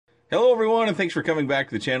Hello everyone, and thanks for coming back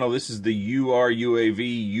to the channel. This is the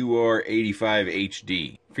URUAV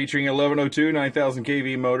UR85HD, featuring 1102 9000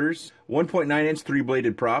 kV motors, 1.9 inch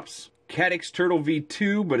 3-bladed props, Cadix Turtle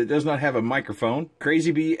V2, but it does not have a microphone.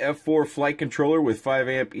 Crazy Bee F4 flight controller with 5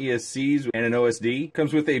 amp ESCs and an OSD.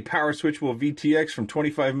 Comes with a power switchable VTX from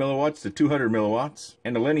 25 milliwatts to 200 milliwatts,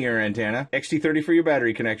 and a linear antenna. XT30 for your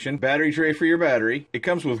battery connection. Battery tray for your battery. It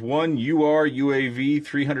comes with one URUAV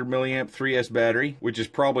 300 milliamp 3S battery, which is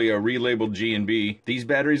probably a relabeled GNB. These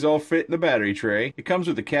batteries all fit in the battery tray. It comes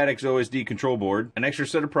with a Cadix OSD control board, an extra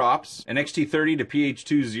set of props, an XT30 to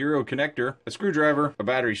PH20 connector, a screwdriver, a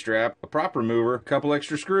battery strap, a prop remover, a couple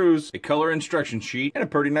extra screws, a color instruction sheet, and a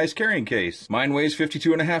pretty nice carrying case. Mine weighs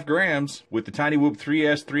 52.5 grams. With the CineWhoop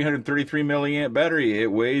 3S 333 milliamp battery,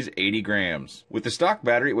 it weighs 80 grams. With the stock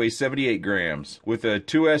battery, it weighs 78 grams. With the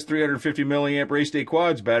 2S 350 milliamp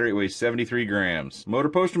RaceDayQuads battery, it weighs 73 grams. Motor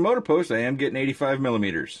post to motor post, I am getting 85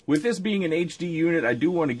 millimeters. With this being an HD unit, I do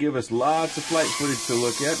want to give us lots of flight footage to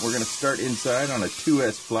look at. We're going to start inside on a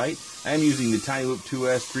 2S flight. I am using the CineWhoop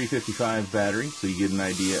 2S 355 battery, so you get an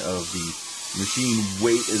idea of the machine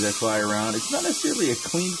weight as I fly around. It's not necessarily a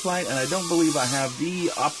clean flight, and I don't believe I have the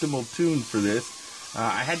optimal tune for this.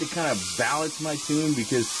 I had to kind of balance my tune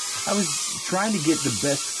because I was trying to get the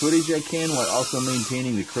best footage I can while also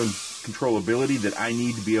maintaining the controllability that I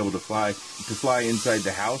need to be able to fly inside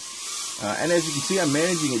the house. And as you can see, I'm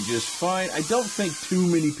managing it just fine. I don't think too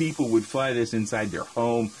many people would fly this inside their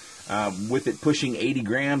home. With it pushing 80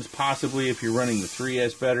 grams, possibly if you're running the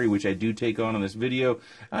 3S battery, which I do take on this video,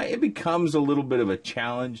 it becomes a little bit of a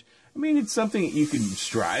challenge. I mean, it's something that you can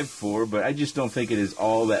strive for, but I just don't think it is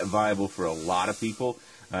all that viable for a lot of people.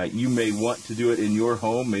 You may want to do it in your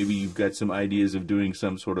home. Maybe you've got some ideas of doing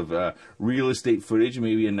some sort of real estate footage,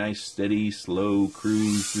 maybe a nice, steady, slow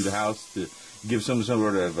cruise through the house to give some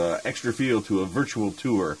sort of extra feel to a virtual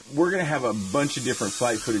tour. We're going to have a bunch of different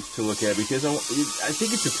flight footage to look at because I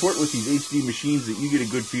think it's important with these HD machines that you get a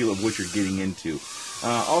good feel of what you're getting into.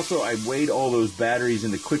 Also, I weighed all those batteries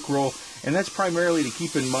in the quick roll, and that's primarily to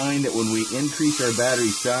keep in mind that when we increase our battery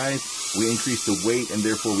size, we increase the weight, and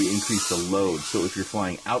therefore we increase the load. So if you're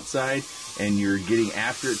flying outside and you're getting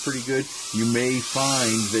after it pretty good, you may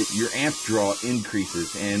find that your amp draw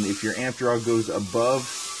increases. And if your amp draw goes above,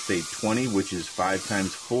 say 20, which is 5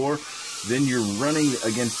 times 4, then you're running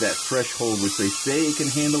against that threshold, which they say it can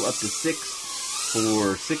handle up to 6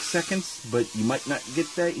 for 6 seconds, but you might not get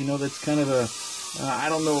that. You know, that's kind of a, I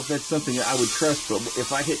don't know if that's something I would trust, but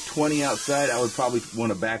if I hit 20 outside, I would probably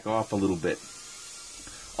want to back off a little bit.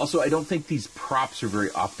 Also, I don't think these props are very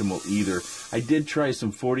optimal either. I did try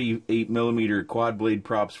some 48 millimeter quad blade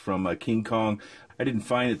props from King Kong. I didn't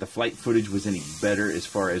find that the flight footage was any better as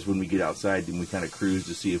far as when we get outside and we kind of cruise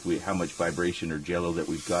to see if how much vibration or jello that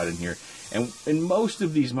we've got in here. And in most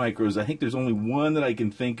of these micros, I think there's only one that I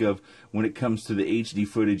can think of when it comes to the HD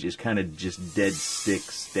footage is kind of just dead stick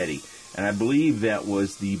steady. And I believe that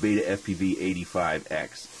was the Beta FPV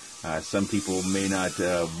 85X. Some people may not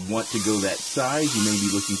want to go that size. You may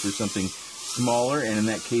be looking for something smaller, and in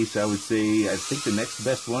that case, I would say I think the next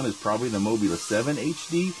best one is probably the Mobula 7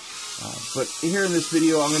 HD. But here in this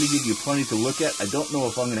video, I'm going to give you plenty to look at. I don't know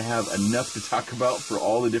if I'm going to have enough to talk about for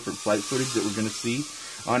all the different flight footage that we're going to see.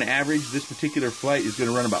 On average, this particular flight is going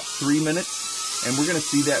to run about 3 minutes, and we're going to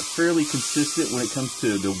see that fairly consistent when it comes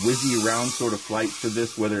to the whizzy around sort of flight for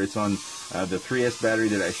this, whether it's on the 3S battery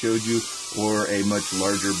that I showed you or a much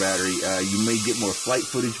larger battery. You may get more flight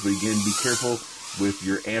footage, but again, be careful with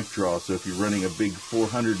your amp draw. So if you're running a big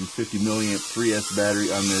 450 milliamp 3S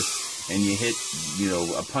battery on this and you hit, you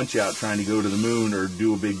know, a punch out trying to go to the moon or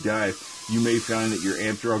do a big dive, you may find that your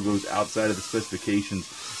amp draw goes outside of the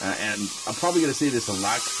specifications. And I'm probably going to say this a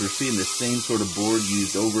lot because we're seeing the same sort of board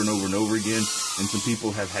used over and over and over again, and some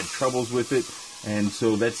people have had troubles with it, and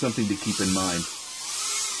so that's something to keep in mind.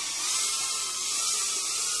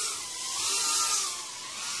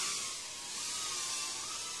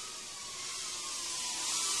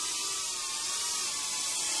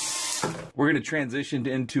 We're going to transition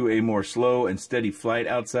into a more slow and steady flight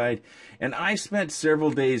outside. And I spent several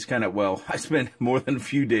days I spent more than a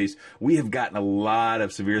few days. We have gotten a lot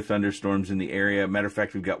of severe thunderstorms in the area. Matter of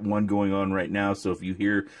fact, we've got one going on right now. So if you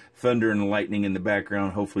hear thunder and lightning in the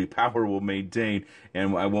background, hopefully power will maintain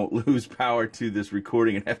and I won't lose power to this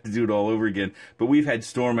recording and have to do it all over again. But we've had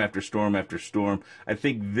storm after storm after storm. I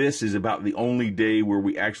think this is about the only day where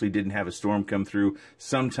we actually didn't have a storm come through.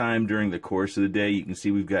 Sometime during the course of the day, you can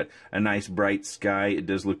see we've got a nice bright sky. It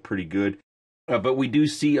does look pretty good. But we do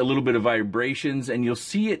see a little bit of vibrations, and you'll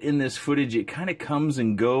see it in this footage. It kind of comes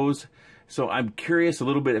and goes. So I'm curious a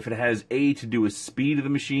little bit if it has A, to do with speed of the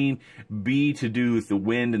machine, B, to do with the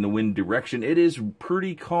wind and the wind direction. It is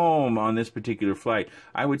pretty calm on this particular flight.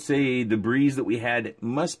 I would say the breeze that we had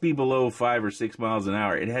must be below 5 or 6 miles an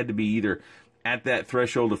hour. It had to be either at that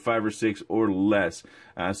threshold of 5 or 6 or less.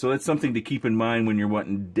 So that's something to keep in mind when you're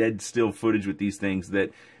wanting dead still footage with these things,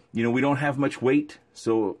 that, you know, we don't have much weight.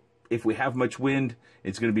 So if we have much wind,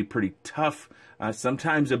 it's going to be pretty tough.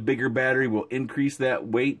 Sometimes a bigger battery will increase that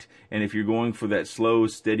weight, and if you're going for that slow,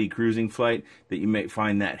 steady cruising flight, that you may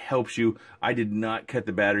find that helps you. I did not cut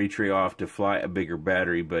the battery tray off to fly a bigger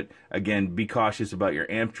battery, but again, be cautious about your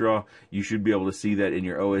amp draw. You should be able to see that in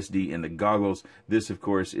your OSD and the goggles. This, of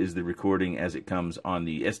course, is the recording as it comes on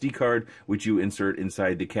the SD card, which you insert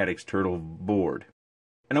inside the Caddx Turtle board.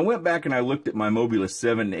 And I went back and I looked at my Mobula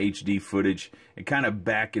 7 HD footage and kind of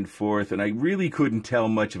back and forth, and I really couldn't tell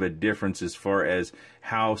much of a difference as far as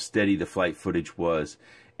how steady the flight footage was.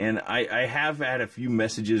 And I have had a few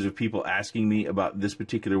messages of people asking me about this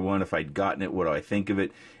particular one, if I'd gotten it, what do I think of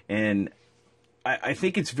it. And I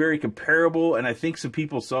think it's very comparable, and I think some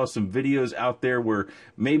people saw some videos out there where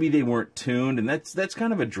maybe they weren't tuned, and that's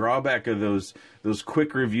kind of a drawback of those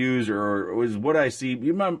quick reviews, or was what I see.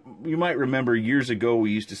 You might remember years ago we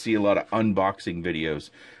used to see a lot of unboxing videos.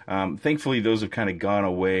 Thankfully, those have kind of gone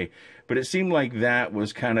away, but it seemed like that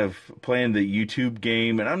was kind of playing the YouTube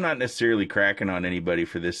game, and I'm not necessarily cracking on anybody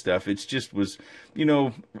for this stuff. It's just was, you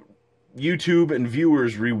know, YouTube and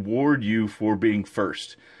viewers reward you for being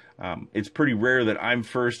first. It's pretty rare that I'm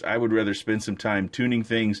first. I would rather spend some time tuning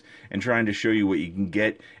things and trying to show you what you can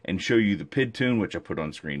get and show you the PID tune, which I put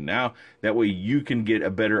on screen now. That way you can get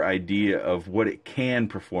a better idea of what it can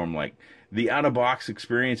perform like. The out-of-box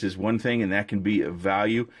experience is one thing, and that can be of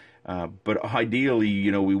value. But ideally,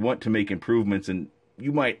 you know, we want to make improvements, and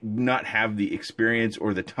you might not have the experience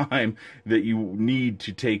or the time that you need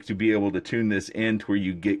to take to be able to tune this in to where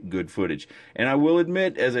you get good footage. And I will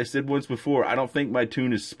admit, as I said once before, I don't think my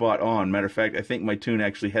tune is spot on. Matter of fact, I think my tune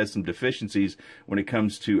actually has some deficiencies when it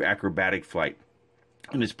comes to acrobatic flight.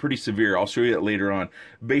 And it's pretty severe. I'll show you that later on.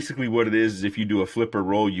 Basically what it is if you do a flip or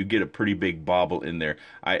roll, you get a pretty big bobble in there.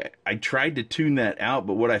 I tried to tune that out,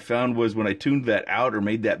 but what I found was when I tuned that out or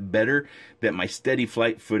made that better, that my steady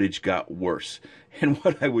flight footage got worse. And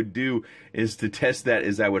what I would do is to test that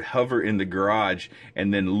is I would hover in the garage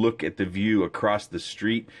and then look at the view across the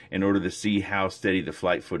street in order to see how steady the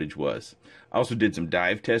flight footage was. I also did some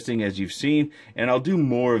dive testing, as you've seen, and I'll do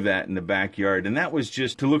more of that in the backyard. And that was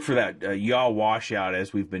just to look for that yaw washout,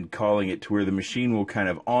 as we've been calling it, to where the machine will kind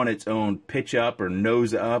of on its own pitch up or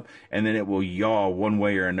nose up, and then it will yaw one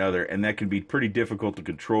way or another. And that can be pretty difficult to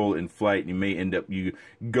control in flight. You may end up, you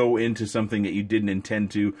go into something that you didn't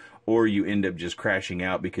intend to, or you end up just crashing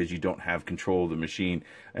out because you don't have control of the machine.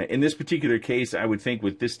 In this particular case, I would think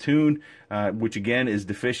with this tune, which again is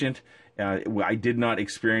deficient, I did not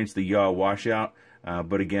experience the yaw washout,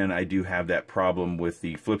 but again, I do have that problem with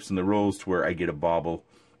the flips and the rolls to where I get a bobble.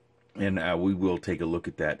 And we will take a look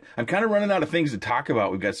at that. I'm kind of running out of things to talk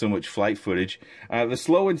about. We've got so much flight footage. The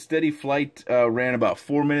slow and steady flight ran about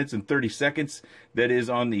 4 minutes and 30 seconds. That is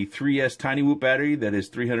on the 3S CineWhoop battery. That is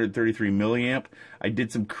 333 milliamp. I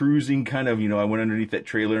did some cruising, kind of, you know, I went underneath that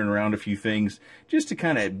trailer and around a few things just to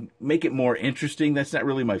kind of make it more interesting. That's not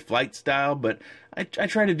really my flight style, but I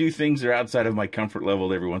try to do things that are outside of my comfort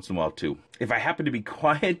level every once in a while too. If I happen to be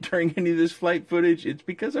quiet during any of this flight footage, it's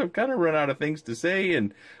because I've kind of run out of things to say,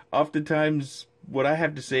 and oftentimes what I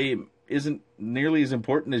have to say isn't nearly as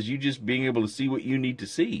important as you just being able to see what you need to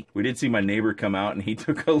see. We did see my neighbor come out, and he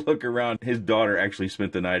took a look around. His daughter actually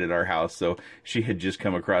spent the night at our house, so she had just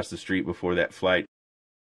come across the street before that flight.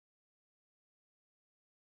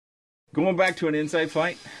 Going back to an inside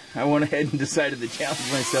flight, I went ahead and decided to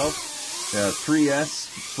challenge myself. 3S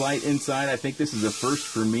flight inside. I think this is a first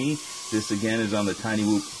for me. This again is on the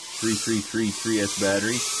CineWhoop 333 3S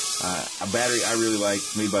battery. A battery I really like,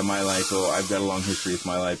 made by MyLipo. I've got a long history with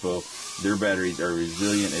MyLipo. Their batteries are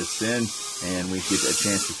resilient as sin, and we get a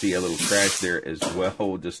chance to see a little crash there as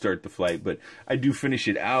well to start the flight. But I do finish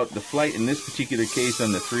it out. The flight in this particular case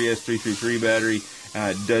on the 3S 333 battery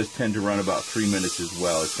does tend to run about 3 minutes as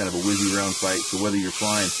well. It's kind of a whizzy round flight, so whether you're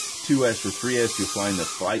flying 2S or 3S, you'll find the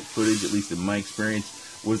flight footage, at least in my experience,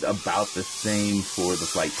 was about the same for the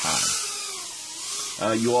flight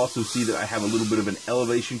time. You'll also see that I have a little bit of an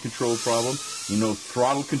elevation control problem. You know,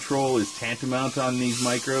 throttle control is tantamount on these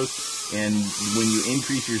micros, and when you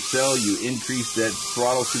increase your cell, you increase that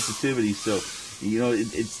throttle sensitivity. So, you know,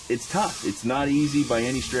 it's tough. It's not easy by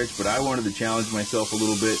any stretch, but I wanted to challenge myself a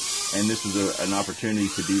little bit, and this was an opportunity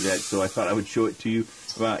to do that, so I thought I would show it to you.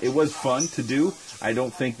 It was fun to do. I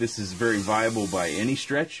don't think this is very viable by any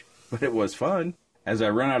stretch, but it was fun. As I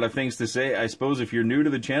run out of things to say, I suppose if you're new to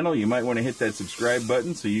the channel, you might want to hit that subscribe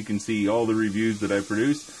button so you can see all the reviews that I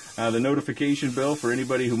produce. The notification bell for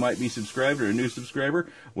anybody who might be subscribed or a new subscriber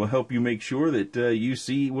will help you make sure that you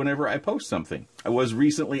see whenever I post something. I was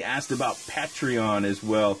recently asked about Patreon as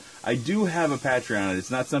well. I do have a Patreon.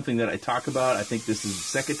 It's not something that I talk about. I think this is the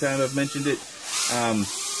second time I've mentioned it.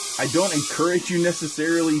 I don't encourage you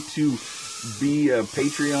necessarily to be a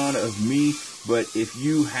Patreon of me, but if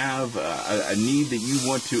you have a need that you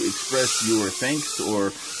want to express your thanks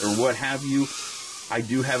or what have you, I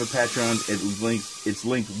do have a Patreon. It's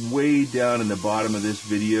linked way down in the bottom of this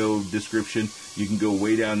video description. You can go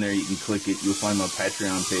way down there. You can click it. You'll find my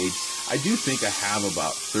Patreon page. I do think I have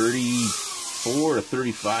about 34 or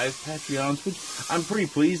 35 Patreons, which I'm pretty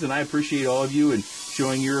pleased, and I appreciate all of you and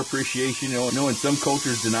showing your appreciation. You know, in some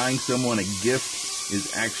cultures, denying someone a gift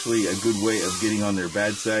is actually a good way of getting on their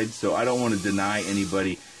bad side. So I don't want to deny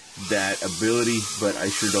anybody that ability, but I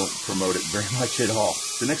sure don't promote it very much at all.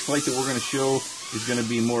 The next flight that we're going to show is going to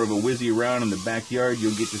be more of a whizzy around in the backyard.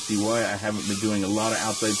 You'll get to see why I haven't been doing a lot of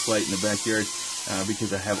outside flight in the backyard,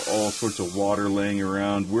 because I have all sorts of water laying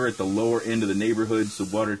around. We're at the lower end of the neighborhood, so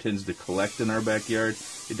water tends to collect in our backyard.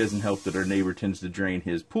 It doesn't help that our neighbor tends to drain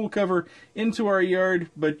his pool cover into our yard,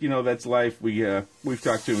 but you know, that's life. We've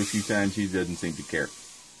talked to him a few times. He doesn't seem to care.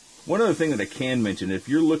 One other thing that I can mention, if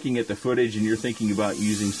you're looking at the footage and you're thinking about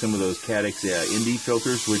using some of those Caddx ND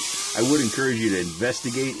filters, which I would encourage you to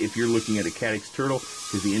investigate if you're looking at a Caddx Turtle,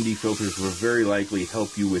 because the ND filters will very likely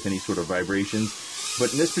help you with any sort of vibrations.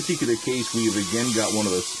 But in this particular case, we've again got one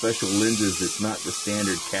of those special lenses that's not the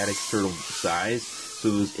standard Caddx Turtle size.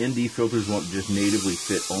 So those ND filters won't just natively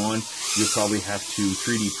fit on. You'll probably have to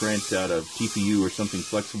 3D print out of TPU or something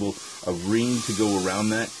flexible a ring to go around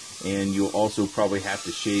that. And you'll also probably have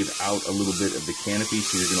to shave out a little bit of the canopy,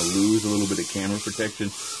 so you're going to lose a little bit of camera protection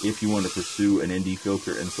if you want to pursue an ND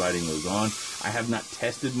filter and sliding those on. I have not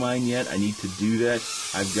tested mine yet. I need to do that.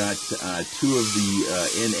 I've got 2 of the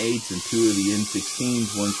N8s and 2 of the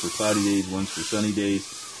N16s, one's for cloudy days, one's for sunny days.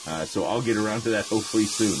 So I'll get around to that hopefully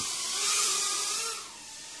soon.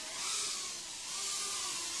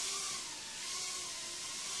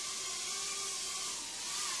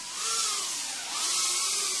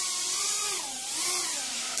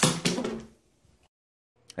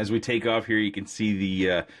 As we take off here, you can see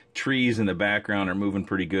the trees in the background are moving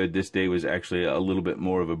pretty good. This day was actually a little bit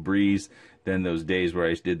more of a breeze than those days where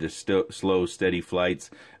I did the slow, steady flights.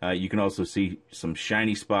 You can also see some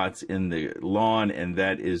shiny spots in the lawn, and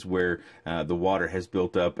that is where the water has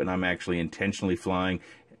built up, and I'm actually intentionally flying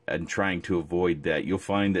and trying to avoid that. You'll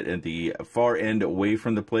find that at the far end away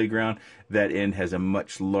from the playground, that end has a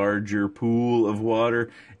much larger pool of water,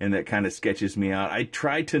 and that kind of sketches me out. I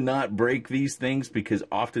try to not break these things because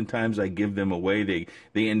oftentimes I give them away.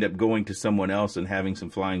 They end up going to someone else and having some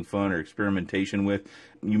flying fun or experimentation with.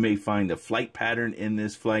 You may find the flight pattern in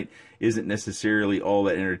this flight isn't necessarily all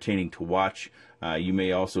that entertaining to watch. You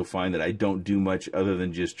may also find that I don't do much other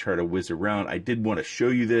than just try to whiz around. I did want to show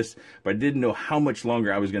you this, but I didn't know how much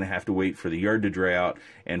longer I was going to have to wait for the yard to dry out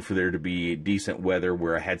and for there to be decent weather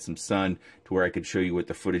where I had some sun to where I could show you what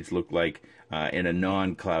the footage looked like in a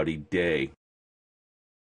non-cloudy day.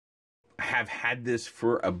 I have had this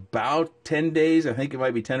for about 10 days. I think it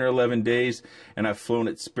might be 10 or 11 days, and I've flown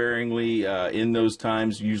it sparingly in those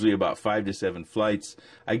times, usually about 5 to 7 flights.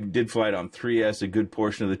 I did fly it on 3S a good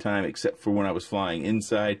portion of the time, except for when I was flying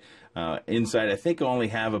inside. I think I only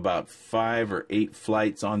have about 5 or 8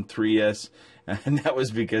 flights on 3S, and that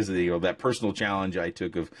was because of the, that personal challenge I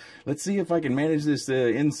took of, let's see if I can manage this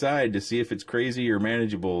inside to see if it's crazy or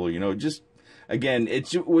manageable, just... Again,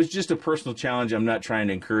 it was just a personal challenge. I'm not trying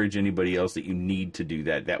to encourage anybody else that you need to do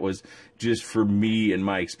that. That was just for me and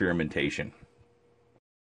my experimentation.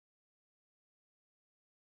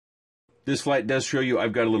 This flight does show you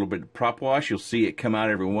I've got a little bit of prop wash. You'll see it come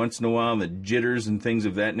out every once in a while, the jitters and things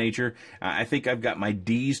of that nature. I think I've got my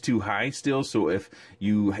D's too high still, so if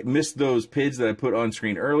you missed those PIDs that I put on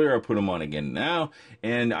screen earlier, I'll put them on again now,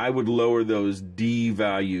 and I would lower those D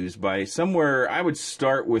values by somewhere. I would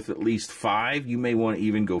start with at least 5. You may want to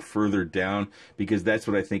even go further down because that's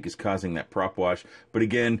what I think is causing that prop wash. But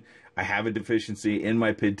again, I have a deficiency in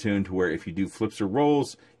my PID tune to where if you do flips or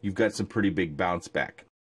rolls, you've got some pretty big bounce back.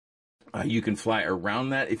 You can fly around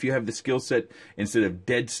that if you have the skill set, instead of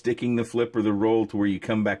dead sticking the flip or the roll to where you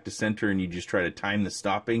come back to center and you just try to time the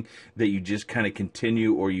stopping, that you just kind of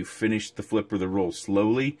continue or you finish the flip or the roll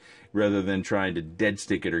slowly rather than trying to dead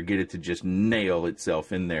stick it or get it to just nail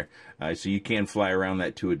itself in there. So you can fly around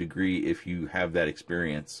that to a degree if you have that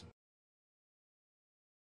experience.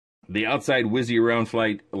 The outside whizzy around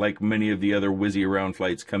flight, like many of the other whizzy around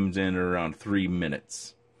flights, comes in at around 3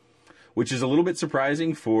 minutes, which is a little bit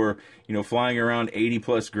surprising for, you know, flying around 80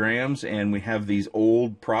 plus grams, and we have these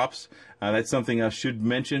old props. That's something I should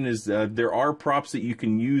mention is there are props that you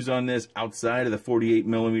can use on this outside of the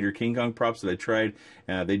 48mm King Kong props that I tried.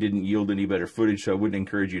 They didn't yield any better footage, so I wouldn't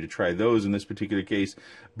encourage you to try those in this particular case.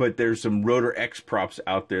 But there's some Rotorx props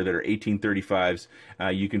out there that are 1835s.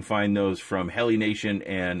 You can find those from Heli Nation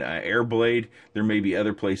and Airblade. There may be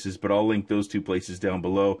other places, but I'll link those two places down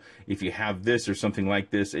below. If you have this or something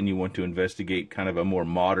like this and you want to investigate kind of a more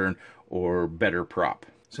modern or better prop.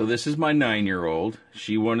 So this is my 9-year-old.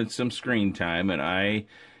 She wanted some screen time, and I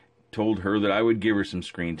told her that I would give her some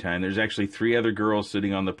screen time. There's actually 3 other girls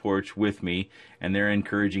sitting on the porch with me, and they're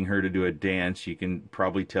encouraging her to do a dance. You can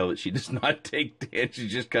probably tell that she does not take dance. She's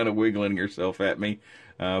just kind of wiggling herself at me.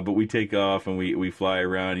 But we take off and we fly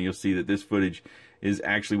around, and you'll see that this footage is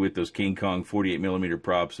actually with those King Kong 48mm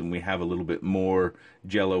props, and we have a little bit more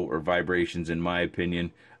jello or vibrations in my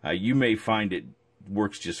opinion. You may find it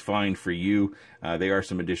works just fine for you. There are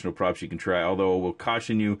some additional props you can try, although I will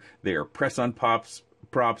caution you, they are press-on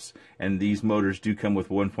props, and these motors do come with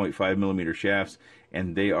 1.5mm shafts,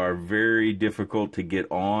 and they are very difficult to get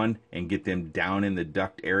on and get them down in the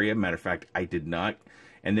duct area. Matter of fact, I did not.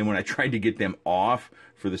 And then when I tried to get them off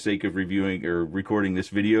for the sake of reviewing or recording this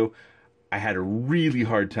video, I had a really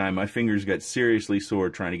hard time. My fingers got seriously sore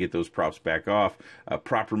trying to get those props back off. A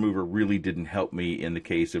prop remover really didn't help me in the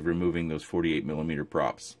case of removing those 48mm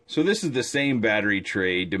props. So this is the same battery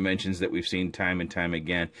tray dimensions that we've seen time and time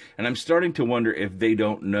again. And I'm starting to wonder if they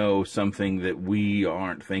don't know something that we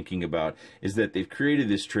aren't thinking about, is that they've created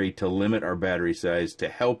this tray to limit our battery size to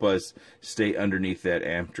help us stay underneath that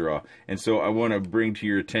amp draw. And so I want to bring to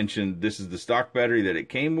your attention, this is the stock battery that it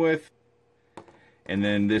came with. And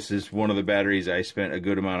then this is one of the batteries I spent a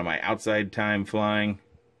good amount of my outside time flying.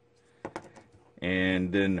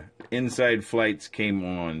 And then inside flights came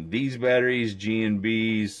on these batteries,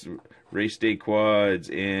 GNB's,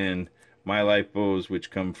 RaceDayQuads, and my lipos,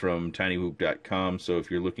 which come from CineWhoop.com. So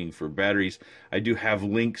if you're looking for batteries, I do have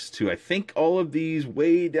links to, I think, all of these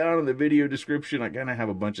way down in the video description. I kind of have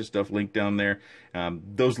a bunch of stuff linked down there.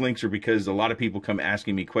 Those links are because a lot of people come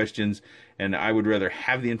asking me questions, and I would rather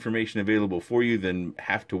have the information available for you than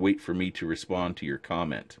have to wait for me to respond to your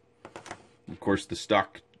comment. Of course, the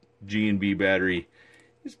stock GNB battery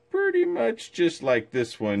is pretty much just like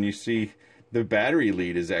this one. You see, the battery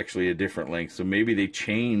lead is actually a different length, so maybe they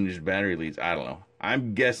changed battery leads. I don't know.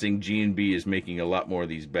 I'm guessing GNB is making a lot more of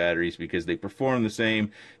these batteries because they perform the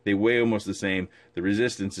same, they weigh almost the same, the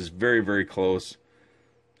resistance is very, very close.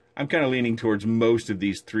 I'm kind of leaning towards most of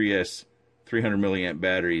these 3S 300 milliamp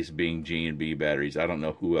batteries being GNB batteries. I don't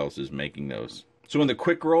know who else is making those. So in the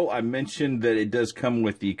quick roll, I mentioned that it does come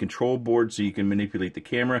with the control board so you can manipulate the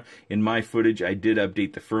camera. In my footage, I did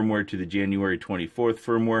update the firmware to the January 24th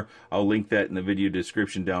firmware. I'll link that in the video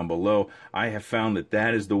description down below. I have found that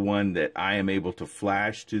that is the one that I am able to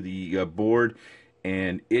flash to the board,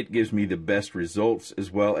 and it gives me the best results,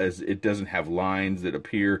 as well as it doesn't have lines that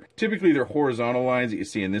appear. Typically they're horizontal lines that you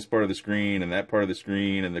see in this part of the screen and that part of the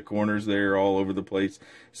screen and the corners there all over the place.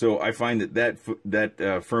 So I find that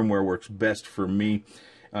firmware works best for me.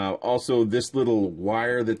 Also, this little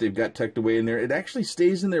wire that they've got tucked away in there, it actually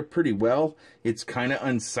stays in there pretty well. It's kind of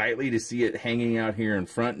unsightly to see it hanging out here in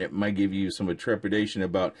front, and it might give you some trepidation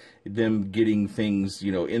about them getting things,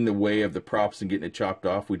 you know, in the way of the props and getting it chopped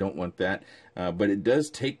off. We don't want that. But it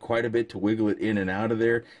does take quite a bit to wiggle it in and out of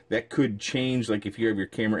there. That could change, like if you have your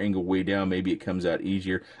camera angle way down, maybe it comes out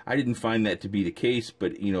easier. I didn't find that to be the case,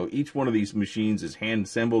 but you know, each one of these machines is hand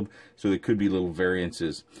assembled, so there could be little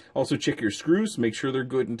variances. Also, check your screws, make sure they're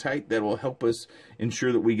good and tight. That will help us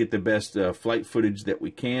ensure that we get the best flight footage that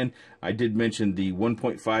we can. I did mention the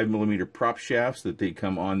 1.5mm prop shafts that they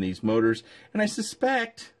come on these motors, and I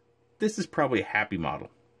suspect this is probably a Happy model.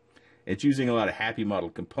 It's using a lot of Happy model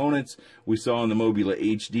components. We saw in the Mobula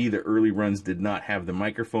HD the early runs did not have the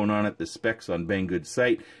microphone on it. The specs on Banggood's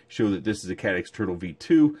site show that this is a Caddx Turtle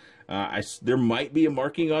V2. There might be a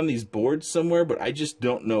marking on these boards somewhere, but I just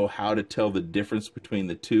don't know how to tell the difference between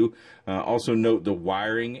the two. Also note the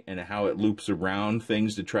wiring and how it loops around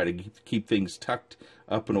things to try to keep things tucked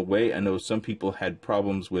up and away. I know some people had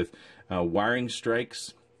problems with wiring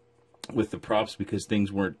strikes with the props because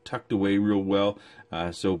things weren't tucked away real well.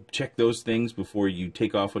 So check those things before you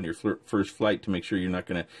take off on your first flight to make sure you're not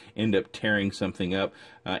going to end up tearing something up.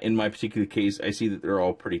 In my particular case, I see that they're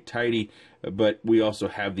all pretty tidy. but we also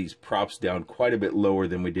have these props down quite a bit lower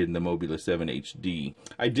than we did in the Mobula 7 HD.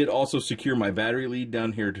 I did also secure my battery lead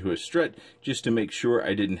down here to a strut just to make sure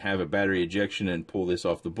I didn't have a battery ejection and pull this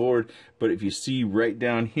off the board. But if you see right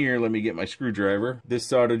down here, let me get my screwdriver, this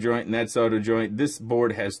solder joint and that solder joint, this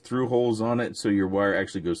board has through holes on it, so your wire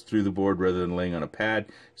actually goes through the board rather than laying on a pad.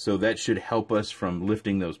 So that should help us from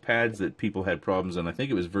lifting those pads that people had problems on. I think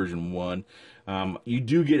it was version 1. You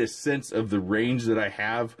do get a sense of the range that I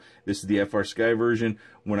have. This is the FR Sky version.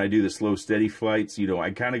 When I do the slow steady flights, you know,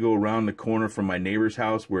 I kind of go around the corner from my neighbor's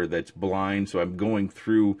house where that's blind, so I'm going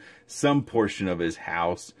through some portion of his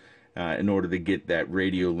house in order to get that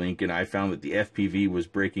radio link. And I found that the FPV was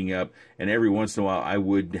breaking up, and every once in a while I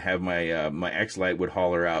would have my my X-Lite would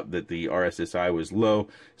holler out that the RSSI was low.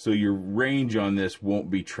 So your range on this won't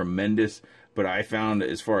be tremendous, but I found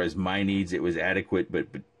as far as my needs it was adequate, but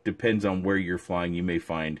depends on where you're flying, you may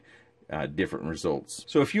find different results.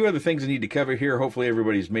 So a few other things I need to cover here. Hopefully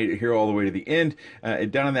everybody's made it here all the way to the end.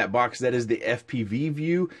 Down in that box, that is the FPV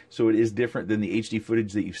view, so it is different than the HD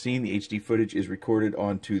footage that you've seen. The HD footage is recorded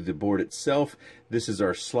onto the board itself. This is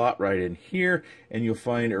our slot right in here, and you'll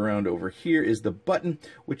find around over here is the button,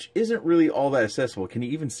 which isn't really all that accessible. Can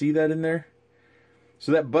you even see that in there?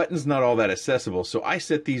 So that button's not all that accessible. So I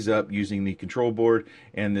set these up using the control board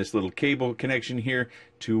and this little cable connection here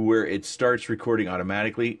to where it starts recording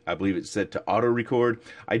automatically. I believe it's set to auto record.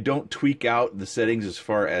 I don't tweak out the settings as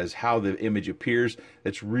far as how the image appears.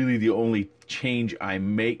 That's really the only change I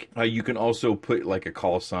make. You can also put like a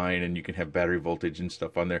call sign, and you can have battery voltage and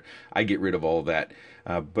stuff on there. I get rid of all of that.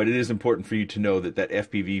 But it is important for you to know that that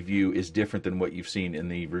FPV view is different than what you've seen in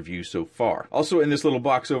the review so far. Also in this little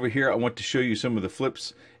box over here, I want to show you some of the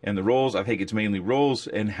flips and the rolls. I think it's mainly rolls,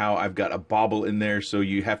 and how I've got a bobble in there, so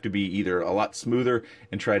you have to be either a lot smoother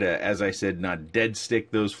and try to, as I said, not dead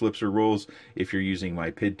stick those flips or rolls if you're using my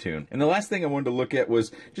PID tune. And the last thing I wanted to look at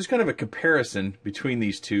was just kind of a comparison between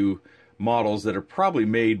these two models that are probably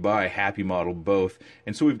made by Happy Model both.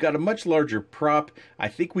 And so we've got a much larger prop. I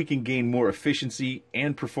think we can gain more efficiency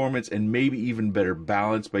and performance and maybe even better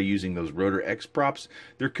balance by using those Rotorx props.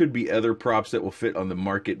 There could be other props that will fit on the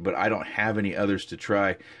market, but I don't have any others to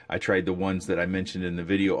try. I tried the ones that I mentioned in the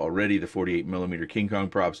video already, the 48mm King Kong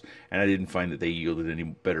props, and I didn't find that they yielded any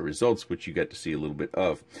better results, which you got to see a little bit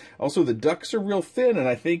of. Also, the ducts are real thin, and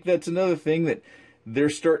I think that's another thing that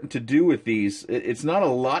they're starting to do with these. It's not a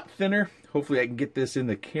lot thinner. Hopefully I can get this in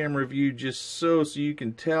the camera view just so you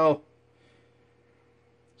can tell.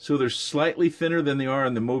 So they're slightly thinner than they are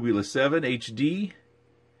on the Mobula 7 HD.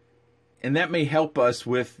 And that may help us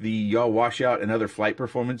with the yaw washout and other flight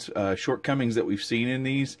performance shortcomings that we've seen in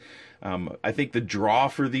these. I think the draw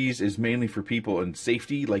for these is mainly for people in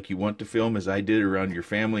safety, like you want to film as I did around your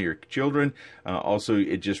family or children. Also,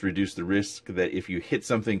 it just reduced the risk that if you hit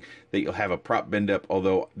something that you'll have a prop bend up,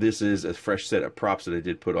 although this is a fresh set of props that I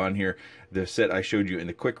did put on here. The set I showed you in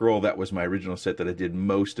the quick roll, that was my original set that I did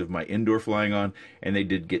most of my indoor flying on, and they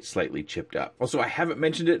did get slightly chipped up. Also, I haven't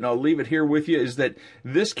mentioned it, and I'll leave it here with you, is that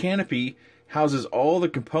this canopy houses all the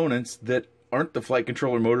components that aren't the flight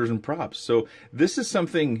controller motors and props. So this is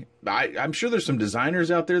something, I'm sure there's some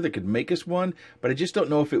designers out there that could make us one, but I just don't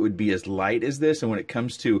know if it would be as light as this. And when it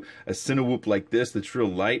comes to a CineWhoop like this that's real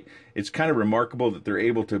light, it's kind of remarkable that they're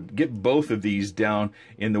able to get both of these down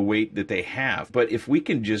in the weight that they have. But if we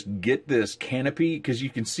can just get this canopy, because you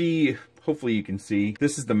can see, hopefully you can see,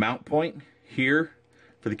 this is the mount point here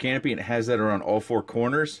for the canopy, and it has that around all four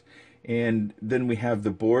corners. And then we have the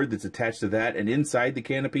board that's attached to that, and inside the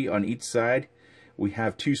canopy on each side we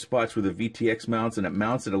have two spots where the VTX mounts, and it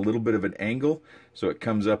mounts at a little bit of an angle, so it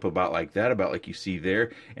comes up about like that, about like you see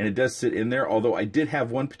there, and it does sit in there. Although I did have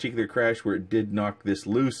one particular crash where it did knock this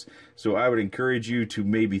loose, so I would encourage you to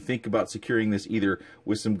maybe think about securing this either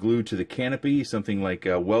with some glue to the canopy, something like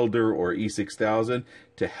a Welder or E6000,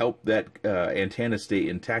 to help that antenna stay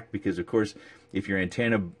intact, because of course if your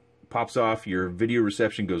antenna pops off, your video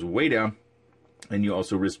reception goes way down, and you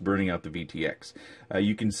also risk burning out the VTX.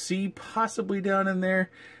 You can see possibly down in there,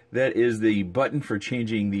 that is the button for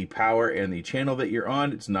changing the power and the channel that you're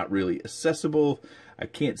on. It's not really accessible. I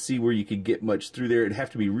can't see where you could get much through there. It'd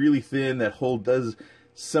have to be really thin. That hole does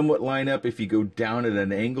somewhat line up if you go down at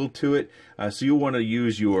an angle to it. So you'll want to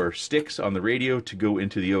use your sticks on the radio to go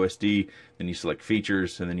into the OSD, then you select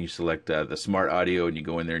features, and then you select the smart audio, and you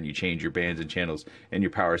go in there and you change your bands and channels and your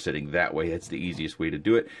power setting that way. That's the easiest way to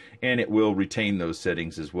do it, and it will retain those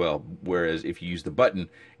settings as well. Whereas if you use the button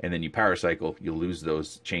and then you power cycle, you'll lose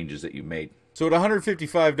those changes that you made. So at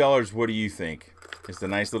 $155, what do you think? It's the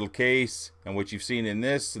nice little case, and what you've seen in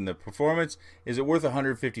this and the performance, is it worth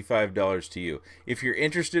 $155 to you? If you're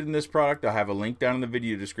interested in this product, I'll have a link down in the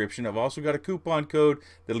video description. I've also got a coupon code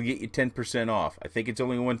that'll get you 10% off. I think it's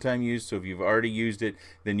only a one-time use, so if you've already used it,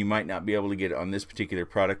 then you might not be able to get it on this particular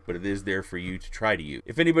product, but it is there for you to try to use.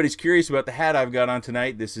 If anybody's curious about the hat I've got on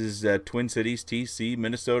tonight, this is Twin Cities, TC,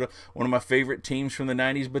 Minnesota, one of my favorite teams from the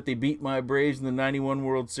 90s, but they beat my Braves in the 91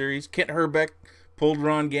 World Series. Kent Herbeck pulled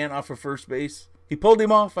Ron Gant off of first base. He pulled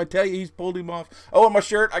him off. I tell you, he's pulled him off. Oh, on my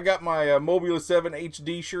shirt, I got my Mobula 7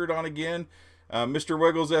 HD shirt on again. Mr.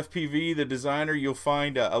 Wiggles FPV, the designer. You'll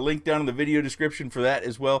find a link down in the video description for that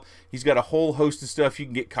as well. He's got a whole host of stuff. You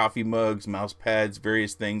can get coffee mugs, mouse pads,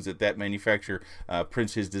 various things that manufacturer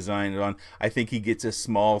prints his design on. I think he gets a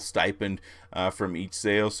small stipend from each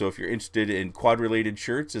sale. So if you're interested in quad-related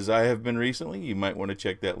shirts, as I have been recently, you might want to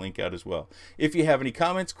check that link out as well. If you have any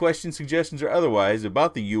comments, questions, suggestions, or otherwise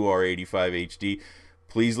about the UR85HD,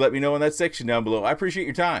 please let me know in that section down below. I appreciate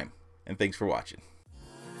your time, and thanks for watching.